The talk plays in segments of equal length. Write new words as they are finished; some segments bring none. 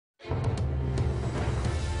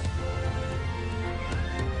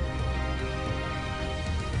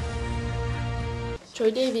Troy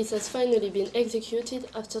Davis has finally been executed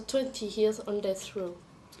after 20 years on death row.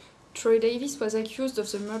 Troy Davis was accused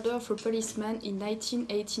of the murder of a policeman in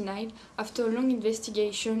 1989 after a long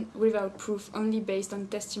investigation without proof, only based on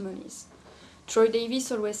testimonies. Troy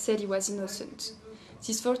Davis always said he was innocent.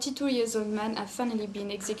 This 42-year-old man has finally been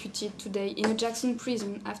executed today in a Jackson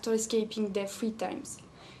prison after escaping death 3 times.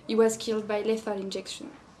 He was killed by lethal injection.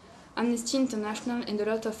 Amnesty International and a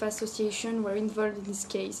lot of associations were involved in this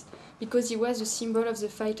case because he was a symbol of the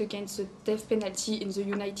fight against the death penalty in the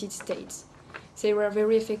United States. They were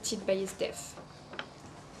very affected by his death.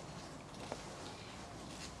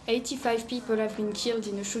 85 people have been killed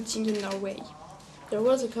in a shooting in Norway. There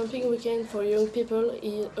was a camping weekend for young people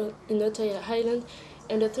in Ottawa Highland,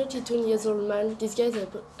 and a 32-year-old man, disguised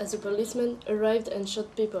as a policeman, arrived and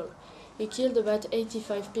shot people. He killed about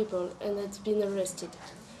 85 people and has been arrested.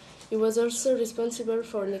 He was also responsible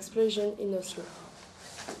for an explosion in Oslo.